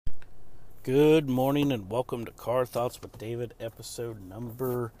Good morning and welcome to Car Thoughts with David, episode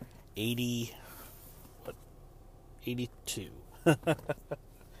number 82.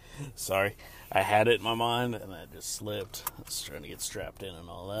 Sorry, I had it in my mind and I just slipped. I was trying to get strapped in and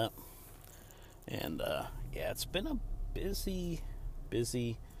all that. And it's been a busy,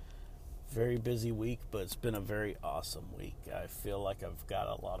 very busy week, but it's been a very awesome week. I feel like I've got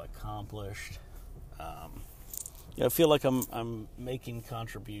a lot accomplished. I feel like I'm making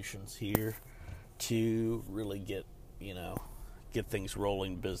contributions here to really get things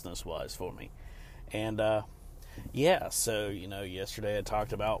rolling business-wise for me. And, so, yesterday I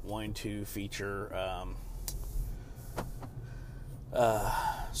talked about wanting to feature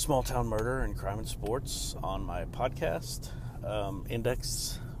small town murder and crime and sports on my podcast,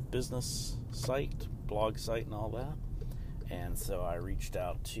 Index business site, blog site, and all that. And so I reached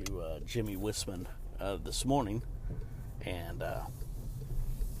out to Jimmy Wisman this morning and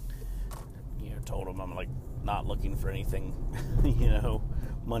told him I'm not looking for anything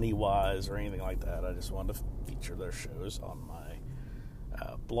money wise or anything like that. I just wanted to feature their shows on my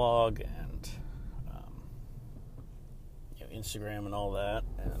blog and Instagram and all that,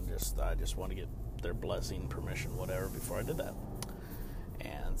 and I just want to get their blessing, permission, whatever before I did that.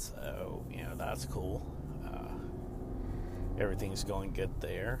 And so that's cool. Everything's going good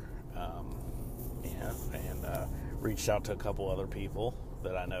there. And reached out to a couple other people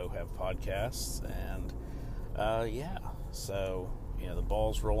that I know have podcasts, and so the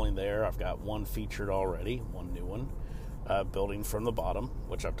ball's rolling there. I've got one featured already, one new one, Building from the Bottom,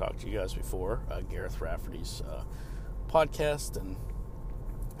 which I've talked to you guys before, Gareth Rafferty's podcast, and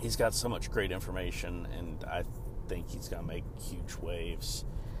he's got so much great information, and I think he's going to make huge waves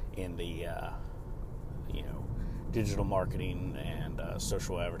in the digital marketing and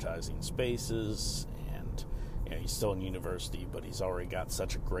social advertising spaces. And he's still in university, but he's already got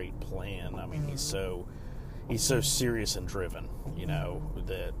such a great plan. I mean, he's so serious and driven,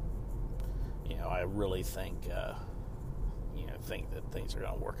 that I really think that things are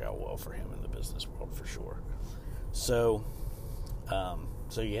going to work out well for him in the business world for sure. So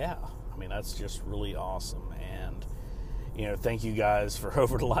that's just really awesome. And thank you guys for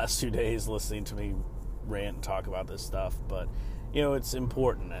over the last 2 days listening to me rant and talk about this stuff. But it's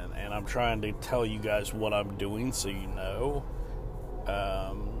important, and I'm trying to tell you guys what I'm doing so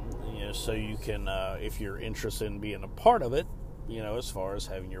so you can, if you're interested in being a part of it, as far as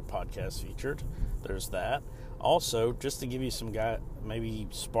having your podcast featured, there's that. Also, just to give you some maybe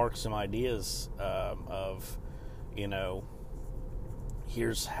spark some ideas of,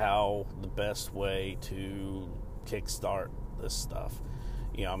 here's how the best way to kickstart this stuff.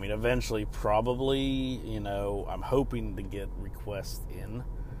 Eventually, probably, I'm hoping to get requests in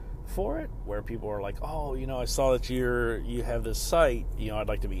for it where people are like, oh, I saw that you have this site, I'd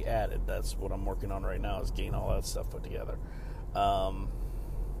like to be added. That's what I'm working on right now, is getting all that stuff put together. And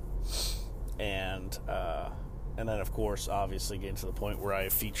then, of course, obviously getting to the point where I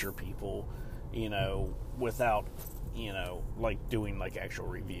feature people, without, doing, actual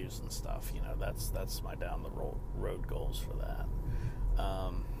reviews and stuff. That's my down the road goals for that.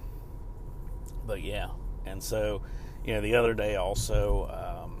 But yeah, and so, the other day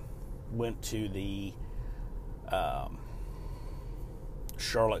also went to the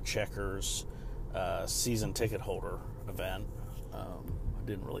Charlotte Checkers season ticket holder event. I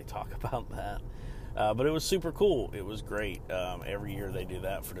didn't really talk about that, but it was super cool. It was great. Every year they do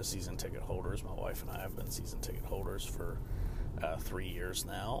that for the season ticket holders. My wife and I have been season ticket holders for 3 years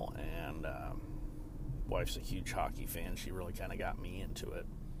now, and wife's a huge hockey fan. She really kind of got me into it.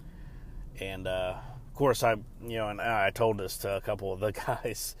 And of course, and I told this to a couple of the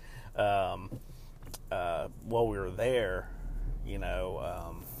guys while we were there,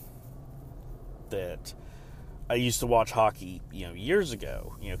 that I used to watch hockey, years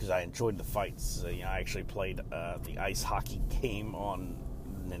ago, because I enjoyed the fights. I actually played the ice hockey game on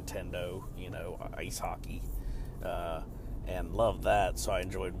Nintendo, ice hockey, and loved that. So I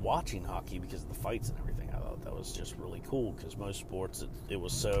enjoyed watching hockey because of the fights and everything. I thought that was just really cool, because most sports, it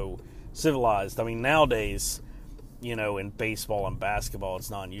was so civilized. I mean, nowadays, in baseball and basketball, it's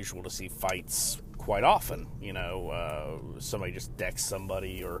not unusual to see fights quite often. Somebody just decks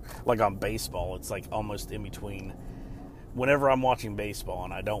somebody, or on baseball, it's almost in between. Whenever I'm watching baseball,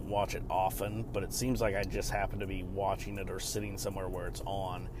 and I don't watch it often, but it seems like I just happen to be watching it or sitting somewhere where it's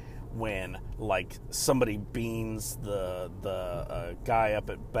on, when somebody beans the guy up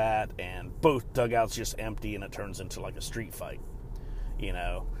at bat and both dugouts just empty, and it turns into a street fight.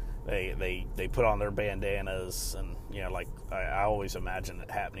 They put on their bandanas, and I always imagine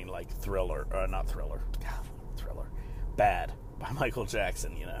it happening Thriller, Bad by Michael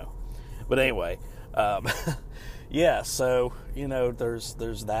Jackson, But anyway, yeah. So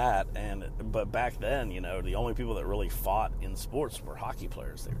there's that, but back then, the only people that really fought in sports were hockey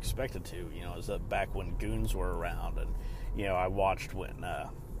players. They were expected to. It was back when goons were around, and I watched when I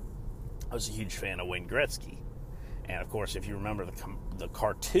was a huge fan of Wayne Gretzky. And, of course, if you remember the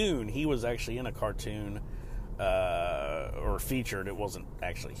cartoon, he was actually in a cartoon or featured. It wasn't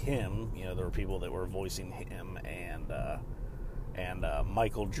actually him. There were people that were voicing him and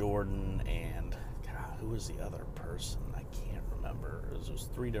Michael Jordan and, God, who was the other person? I can't remember. It was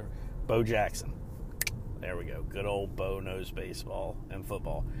three different. Bo Jackson. There we go. Good old Bo knows baseball and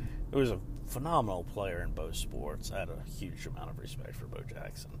football. He was a phenomenal player in both sports. I had a huge amount of respect for Bo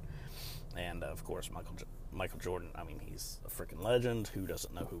Jackson. And, of course, Michael Jordan, I mean, he's a freaking legend. Who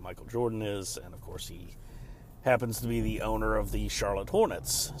doesn't know who Michael Jordan is? And, of course, he happens to be the owner of the Charlotte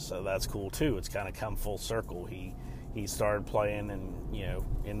Hornets. So that's cool, too. It's kind of come full circle. He started playing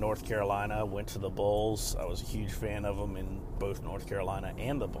in North Carolina, went to the Bulls. I was a huge fan of him in both North Carolina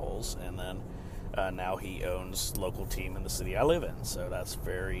and the Bulls. And then now he owns local team in the city I live in. So that's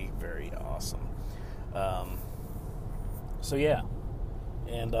very, very awesome. So, yeah.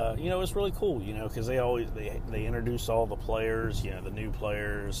 And, it's really cool, because they introduce all the players, the new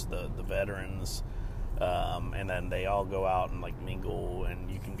players, the veterans, and then they all go out and, mingle,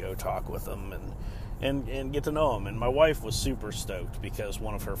 and you can go talk with them and get to know them. And my wife was super stoked because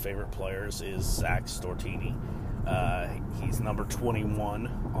one of her favorite players is Zach Stortini. He's number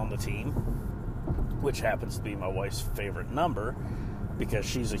 21 on the team, which happens to be my wife's favorite number because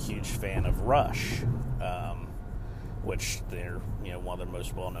she's a huge fan of Rush. Which they're, one of their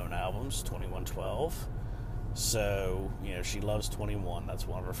most well-known albums, 2112. So, she loves 21. That's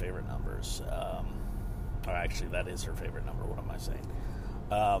one of her favorite numbers. Or actually, that is her favorite number. What am I saying?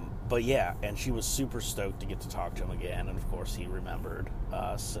 But yeah, and she was super stoked to get to talk to him again. And, of course, he remembered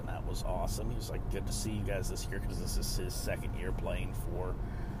us, and that was awesome. He was like, good to see you guys this year because this is his second year playing for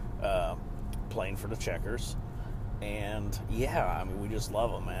the Checkers. And, yeah, I mean, we just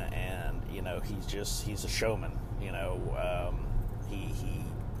love him. And he's a showman.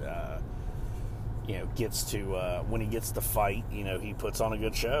 He gets to, when he gets to fight, he puts on a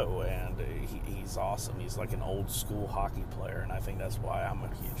good show, and he's awesome. He's like an old school hockey player, and I think that's why I'm a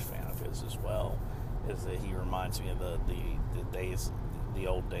huge fan of his as well, is that he reminds me of the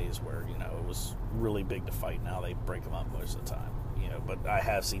old days where, it was really big to fight. Now they break them up most of the time, but I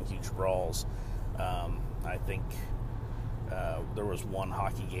have seen huge brawls. I think there was one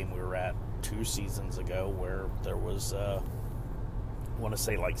hockey game we were at 2 seasons ago where there was, I want to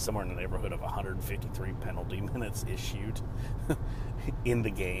say somewhere in the neighborhood of 153 penalty minutes issued in the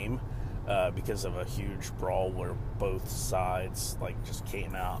game because of a huge brawl where both sides just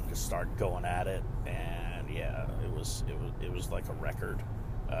came out and just started going at it. And yeah, it was like a record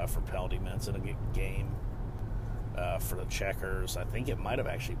for penalty minutes in a game. For the Checkers, I think it might have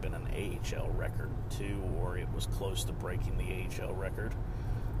actually been an AHL record too, or it was close to breaking the AHL record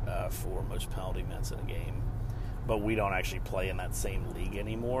for most penalty minutes in a game. But we don't actually play in that same league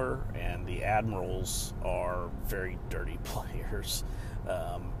anymore, and the Admirals are very dirty players.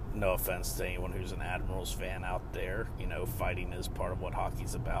 No offense to anyone who's an Admirals fan out there. Fighting is part of what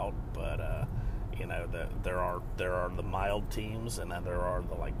hockey's about, but there are the mild teams, and then there are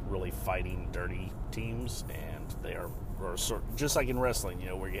the really fighting, dirty teams, and they are just like in wrestling,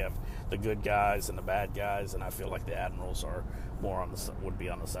 where you have the good guys and the bad guys, and I feel like the Admirals are more would be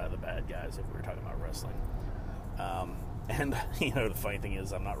on the side of the bad guys if we were talking about wrestling. And the funny thing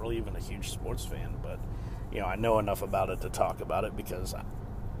is, I'm not really even a huge sports fan, but I know enough about it to talk about it because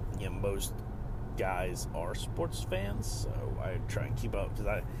most guys are sports fans, so I try and keep up because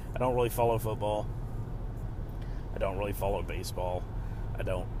I don't really follow football. I don't really follow baseball. I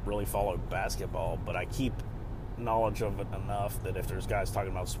don't really follow basketball, but I keep knowledge of it enough that if there's guys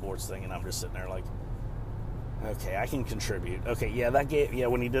talking about sports thing and I'm just sitting there okay, I can contribute. Okay, yeah, that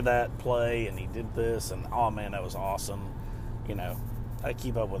game, when he did that play and he did this, and oh man, that was awesome. I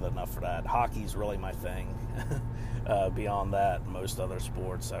keep up with enough for that. Hockey's really my thing. Beyond that, most other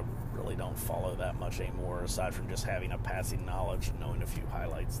sports I really don't follow that much anymore, aside from just having a passing knowledge and knowing a few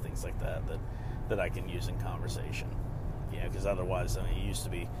highlights, things like that I can use in conversation. Because otherwise, it used to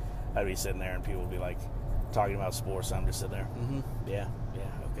be, I'd be sitting there and people would be talking about sports, and I'm just sitting there, yeah,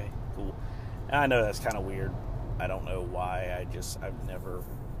 okay, cool. And I know that's kind of weird. I don't know why. I've never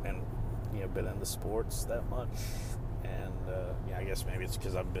been into sports that much. And, I guess maybe it's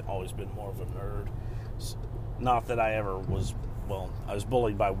because I've always been more of a nerd. Not that I ever was, I was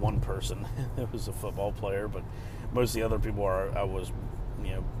bullied by one person who was a football player, but most of the other people I was,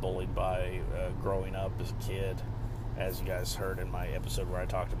 bullied by growing up as a kid. as you guys heard in my episode where I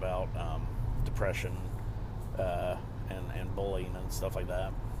talked about depression and bullying and stuff like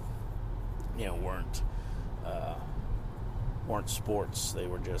that, weren't sports. They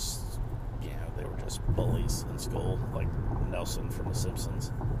were just bullies in school, like Nelson from The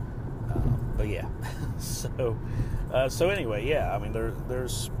Simpsons. But yeah, so anyway, yeah. I mean,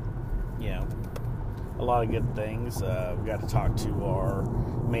 there's a lot of good things. We got to talk to our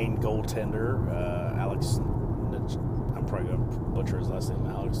main goaltender, Alex. I'm probably going to butcher his last name,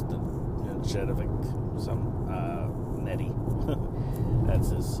 Alex Nedevic, Netty. That's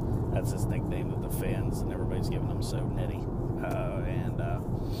his nickname that the fans and everybody's giving him. So Netty,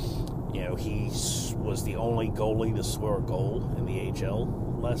 he was the only goalie to score a goal in the AHL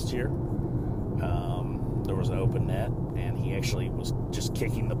last year. There was an open net, and he actually was just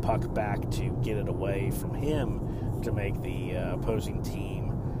kicking the puck back to get it away from him to make the opposing team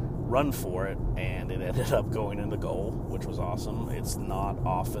run for it, and it ended up going in the goal, which was awesome. It's not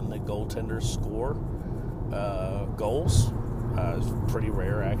often that goaltenders score goals. It's pretty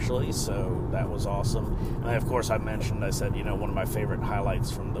rare, actually, so that was awesome. And of course, I said, one of my favorite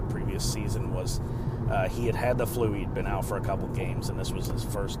highlights from the previous season was he had the flu. He'd been out for a couple games, and this was his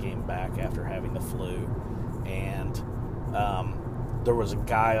first game back after having the flu. And there was a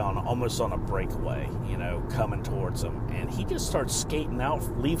guy almost on a breakaway, coming towards him, and he just starts skating out,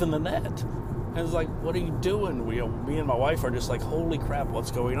 leaving the net. And it's like, what are you doing? Me and my wife are just like, holy crap,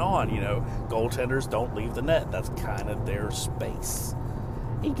 what's going on? Goaltenders don't leave the net. That's kind of their space.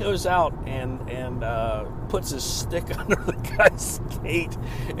 He goes out and puts his stick under the guy's skate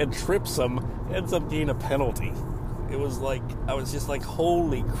and trips him, ends up getting a penalty. It was like, I was just like,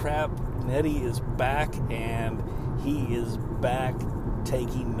 holy crap, Nettie is back, and he is back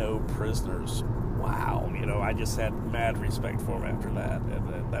taking no prisoners. Wow, I just had mad respect for him after that,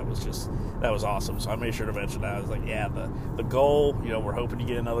 and that was awesome. So I made sure to mention that. I was like, yeah, the goal, we're hoping to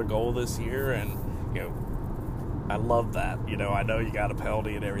get another goal this year, and I love that. I know you got a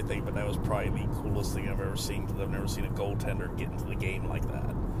penalty and everything, but that was probably the coolest thing I've ever seen, because I've never seen a goaltender get into the game like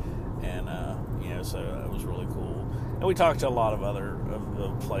that. And so it was really cool. And we talked to a lot of other of the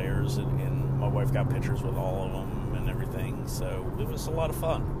players, and my wife got pictures with all of them and everything. So it was a lot of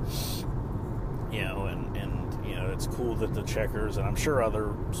fun. And it's cool that the Checkers, and I'm sure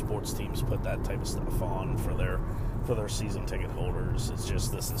other sports teams, put that type of stuff on for their season ticket holders. It's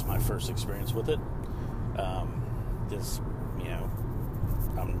just, this is my first experience with it.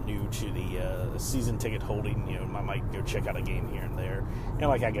 I'm new to the season ticket holding. I might go check out a game here and there.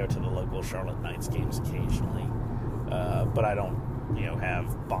 Like I go to the local Charlotte Knights games occasionally, but I don't,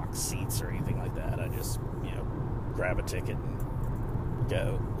 have box seats or anything like that. I just, grab a ticket and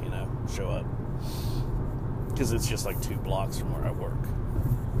go, show up. Because it's just like 2 blocks from where I work.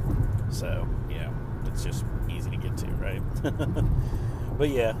 So, it's just easy to get to, right? But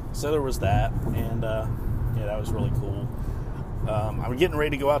yeah, so there was that, and that was really cool. I'm getting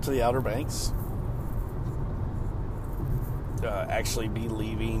ready to go out to the Outer Banks. Actually be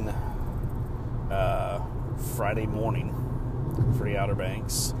leaving Friday morning for the Outer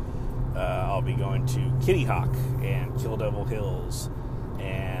Banks. I'll be going to Kitty Hawk and Kill Devil Hills.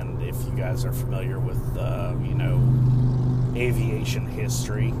 And if you guys are familiar with, aviation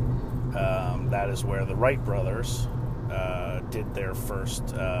history, that is where the Wright brothers did their first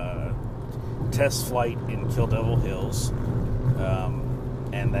test flight in Kill Devil Hills.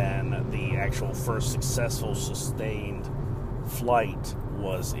 And then the actual first successful sustained flight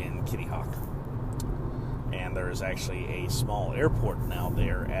was in Kitty Hawk. And there is actually a small airport now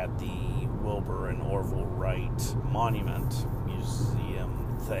there at the Wilbur and Orville Wright Monument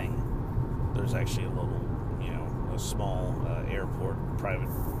Museum thing. There's actually a little, a small airport, private,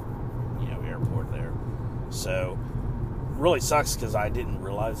 airport there. So, really sucks because I didn't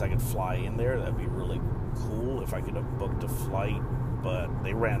realize I could fly in there. That'd be really cool if I could have booked a flight, but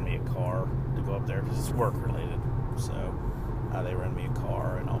they ran me a car to go up there because it's work related. So, they ran me a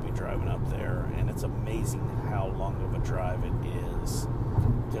car, and I'll be driving up there, and it's amazing how long of a drive it is.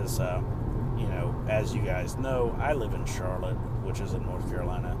 Because, as you guys know, I live in Charlotte, which is in North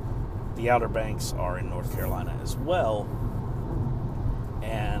Carolina. The Outer Banks are in North Carolina as well.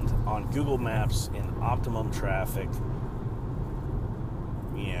 And on Google Maps, in optimum traffic,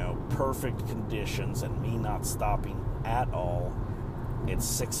 perfect conditions, and me not stopping at all, it's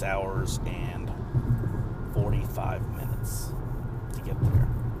 6 hours and 45 minutes to get there.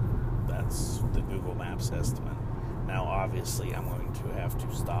 That's the Google Maps estimate. Now, obviously, I'm going to have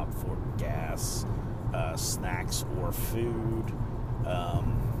to stop for gas, snacks or food,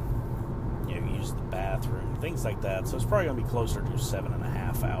 use the bathroom, things like that. So it's probably going to be closer to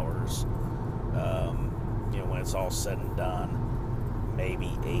 7.5 hours. when it's all said and done,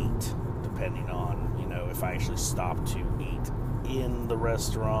 maybe 8, depending on, if I actually stop to eat in the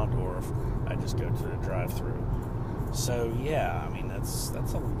restaurant or if I just go to the drive-thru. So yeah, I mean that's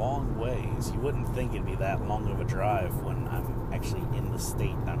a long ways. You wouldn't think it'd be that long of a drive when I'm actually in the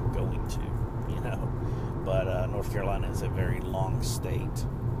state I'm going to, But North Carolina is a very long state,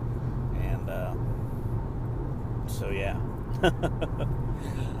 and so yeah.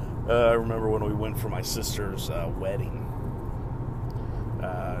 I remember when we went for my sister's wedding.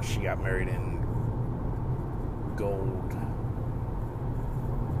 She got married in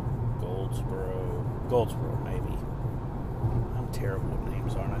Goldsboro, maybe. I'm terrible with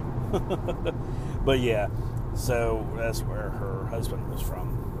names, aren't I? But yeah, so that's where her husband was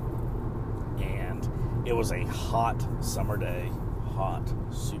from. And it was a hot summer day.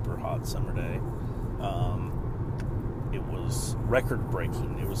 Super hot summer day. It was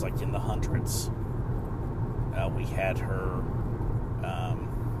record-breaking. It was like in the hundreds. We had her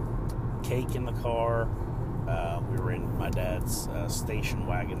cake in the car. We were in my dad's station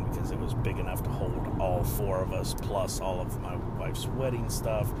wagon because it was big enough to hold all 4 of us, plus all of my wife's wedding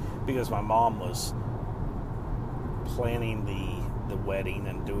stuff, because my mom was planning the wedding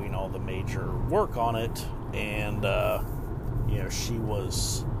and doing all the major work on it, and she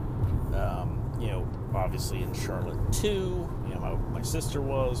was obviously in Charlotte too. My sister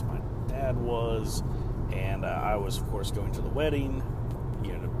was, my dad was, and I was, of course, going to the wedding.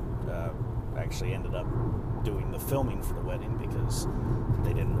 Actually ended up doing the filming for the wedding because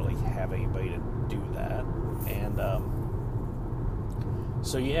they didn't really have anybody to do that. And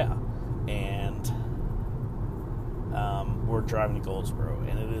so yeah, and we're driving to Goldsboro,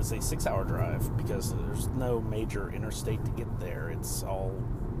 and it is a 6-hour drive because there's no major interstate to get there. It's all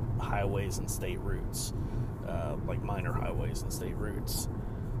highways and state routes, like minor highways and state routes.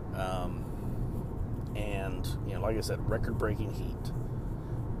 And like I said, record-breaking heat.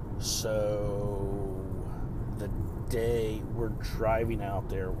 So the day we're driving out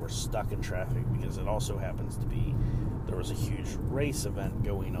there, we're stuck in traffic because it also happens to be there was a huge race event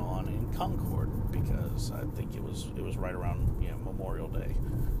going on in Concord because I think it was right around Memorial Day.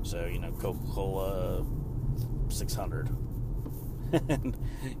 So Coca-Cola 600, and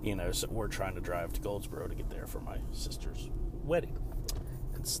so we're trying to drive to Goldsboro to get there for my sister's wedding,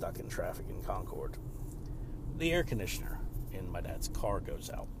 and stuck in traffic in Concord. The air conditioner in my dad's car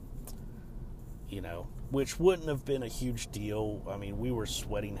goes out. Which wouldn't have been a huge deal. I mean, we were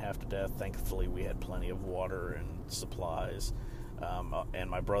sweating half to death. Thankfully, we had plenty of water and supplies, and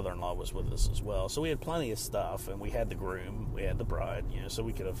my brother-in-law was with us as well. So we had plenty of stuff, and we had the groom, we had the bride, so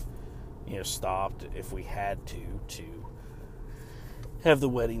we could have, stopped if we had to have the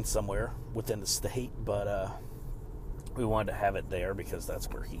wedding somewhere within the state, but we wanted to have it there because that's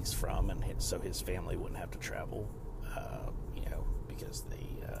where he's from, and so his family wouldn't have to travel, because they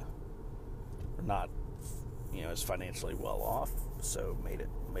are not, as financially well off, so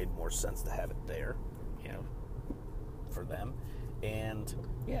made more sense to have it there, for them. And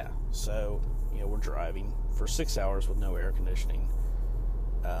yeah, so we're driving for 6 hours with no air conditioning,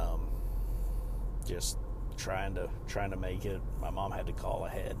 just trying to make it. My mom had to call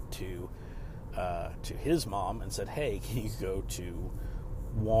ahead to his mom and said, hey, can you go to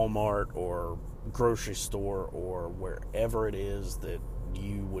Walmart or grocery store or wherever it is that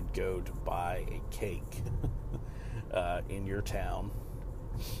you would go to buy a cake in your town,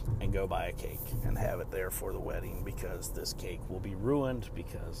 and go buy a cake and have it there for the wedding, because this cake will be ruined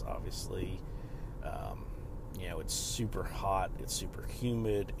because obviously it's super hot, it's super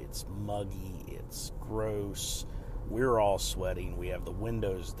humid, it's muggy, it's gross, we're all sweating, we have the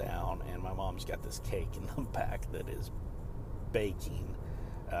windows down, and my mom's got this cake in the back that is baking.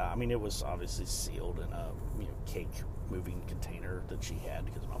 It was obviously sealed in a cake moving container that she had,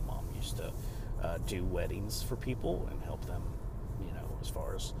 because my mom used to do weddings for people and help them, as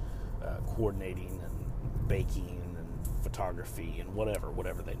far as coordinating and baking and photography and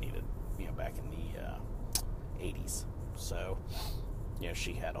whatever they needed, back in the 80s. So,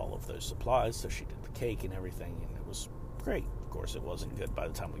 she had all of those supplies, so she did the cake and everything, and it was great. Of course, it wasn't good by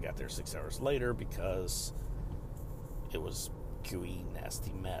the time we got there 6 hours later because it was gooey,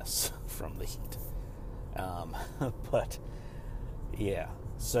 nasty mess from the heat. But yeah,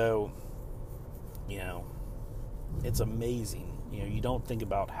 so it's amazing. You don't think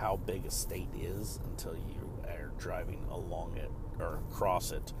about how big a state is until you are driving along it or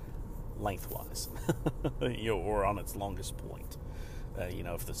across it lengthwise, or on its longest point.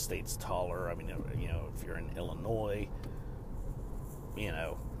 If the state's taller, if you're in Illinois,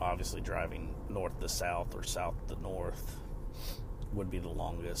 obviously driving north to south or south to north would be the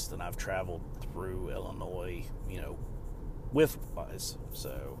longest. And I've traveled through Illinois, with Wise.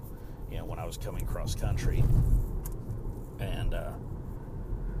 So, when I was coming cross country, and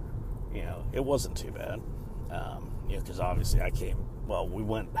it wasn't too bad. Because obviously we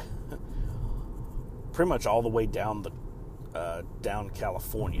went pretty much all the way down down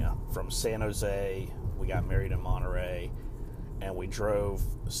California from San Jose. We got married in Monterey, and we drove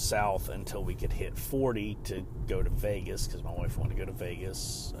south until we could hit 40 to go to Vegas, because my wife wanted to go to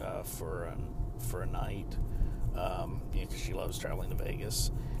Vegas for a night, because she loves traveling to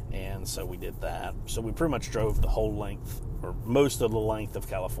Vegas. And so we did that. So we pretty much drove the whole length, or most of the length of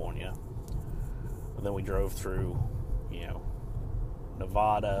California. And then we drove through,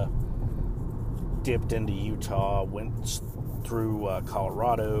 Nevada, dipped into Utah, went through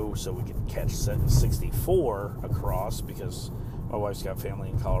Colorado so we could catch 64 across, because my wife's got family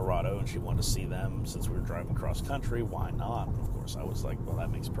in Colorado and she wanted to see them since we were driving cross country. Why not? And of course, I was like, well, that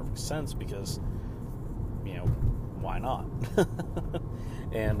makes perfect sense, because, why not?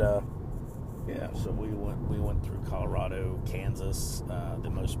 And so we went through Colorado, Kansas, the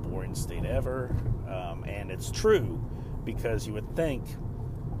most boring state ever. And it's true, because you would think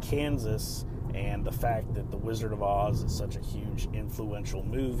Kansas, and the fact that The Wizard of Oz is such a huge influential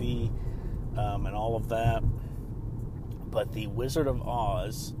movie, and all of that. But the Wizard of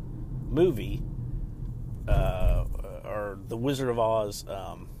Oz movie, or the Wizard of Oz,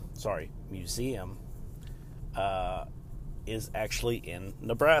 museum, is actually in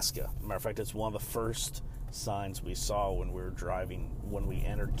Nebraska. Matter of fact, it's one of the first signs we saw when we were driving, when we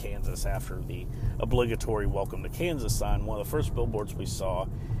entered Kansas after the obligatory Welcome to Kansas sign. One of the first billboards we saw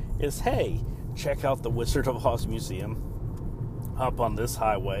is, hey, check out the Wizard of Oz Museum up on this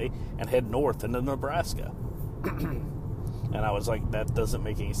highway and head north into Nebraska. And I was like, that doesn't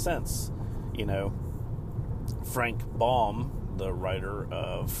make any sense. Frank Baum, the writer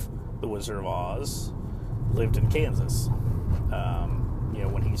of The Wizard of Oz, lived in Kansas.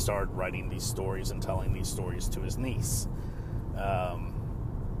 When he started writing these stories and telling these stories to his niece. Not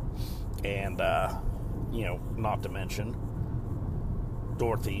to mention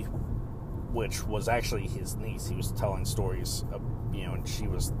Dorothy, which was actually his niece. He was telling stories, and she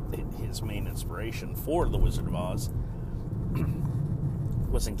was his main inspiration for The Wizard of Oz,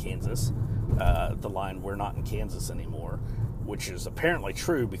 was in Kansas. The line, "We're not in Kansas anymore," which is apparently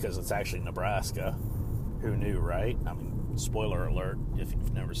true, because it's actually Nebraska. Who knew, right? I mean, spoiler alert, if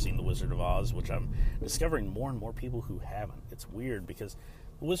you've never seen The Wizard of Oz, which I'm discovering more and more people who haven't. It's weird, because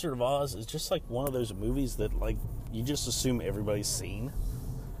The Wizard of Oz is just like one of those movies that, like, you just assume everybody's seen,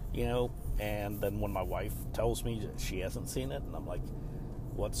 and then when my wife tells me that she hasn't seen it, and I'm like,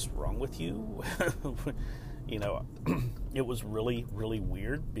 what's wrong with you? It was really, really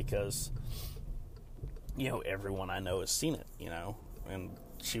weird, because, everyone I know has seen it, and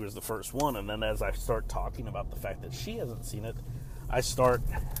she was the first one. And then as I start talking about the fact that she hasn't seen it, I start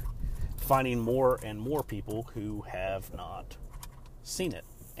finding more and more people who have not seen it.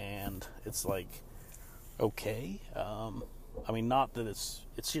 And it's like, okay, not that it's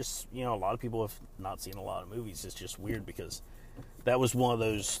just, a lot of people have not seen a lot of movies. It's just weird, because that was one of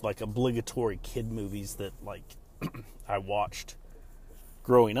those, like, obligatory kid movies that, like, I watched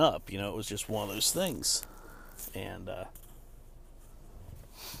growing up. It was just one of those things. And,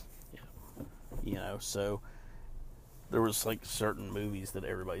 so there was, like, certain movies that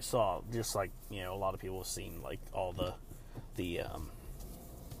everybody saw. Just like, a lot of people have seen, like, all the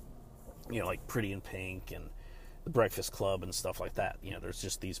like Pretty in Pink and The Breakfast Club and stuff like that. There's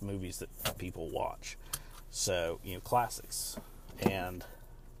just these movies that people watch. So, classics. And,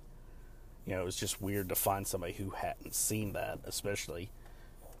 it was just weird to find somebody who hadn't seen that, especially,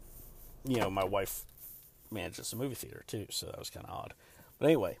 my wife manages a movie theater too, so that was kind of odd. But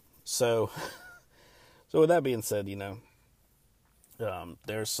anyway, so with that being said,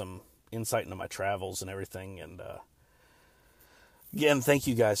 there's some insight into my travels and everything, and again, thank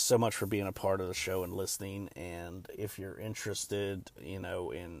you guys so much for being a part of the show and listening. And if you're interested,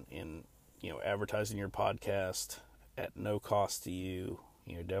 in advertising your podcast at no cost to you,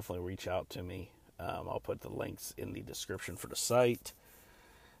 definitely reach out to me. I'll put the links in the description for the site.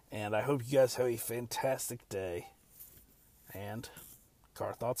 And I hope you guys have a fantastic day. And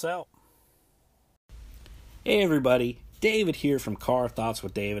Car Thoughts out. Hey everybody, David here from Car Thoughts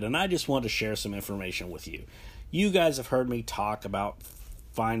with David, and I just wanted to share some information with you. You guys have heard me talk about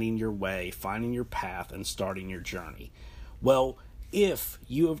finding your way, finding your path, and starting your journey. Well, if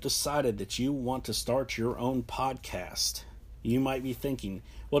you have decided that you want to start your own podcast, you might be thinking,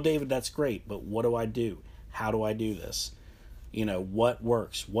 well, David, that's great, but what do I do? How do I do this? What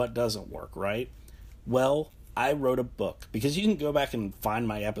works? What doesn't work, right? Well, I wrote a book, because you can go back and find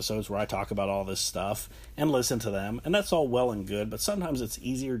my episodes where I talk about all this stuff and listen to them, and that's all well and good, but sometimes it's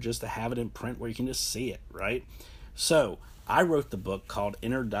easier just to have it in print where you can just see it, right? So I wrote the book called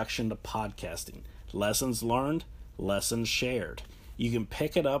Introduction to Podcasting, Lessons Learned, Lessons Shared. You can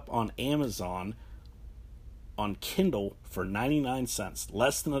pick it up on Amazon on Kindle for 99 cents,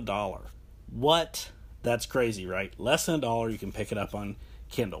 less than $1. What? That's crazy, right? Less than $1, you can pick it up on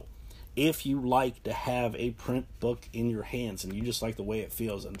Kindle. If you like to have a print book in your hands and you just like the way it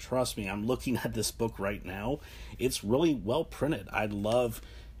feels, and trust me, I'm looking at this book right now, it's really well printed. I love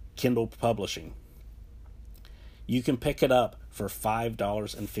Kindle publishing. You can pick it up for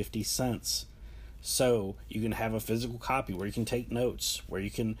 $5.50. So you can have a physical copy where you can take notes, where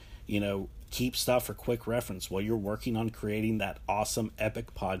you can, keep stuff for quick reference while you're working on creating that awesome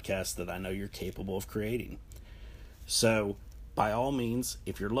epic podcast that I know you're capable of creating. So by all means,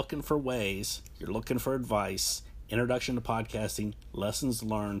 if you're looking for ways, you're looking for advice, Introduction to Podcasting, Lessons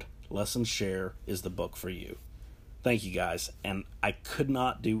Learned, Lessons Shared is the book for you. Thank you guys, and I could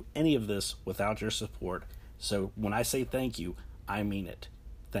not do any of this without your support. So when I say thank you, I mean it.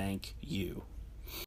 Thank you.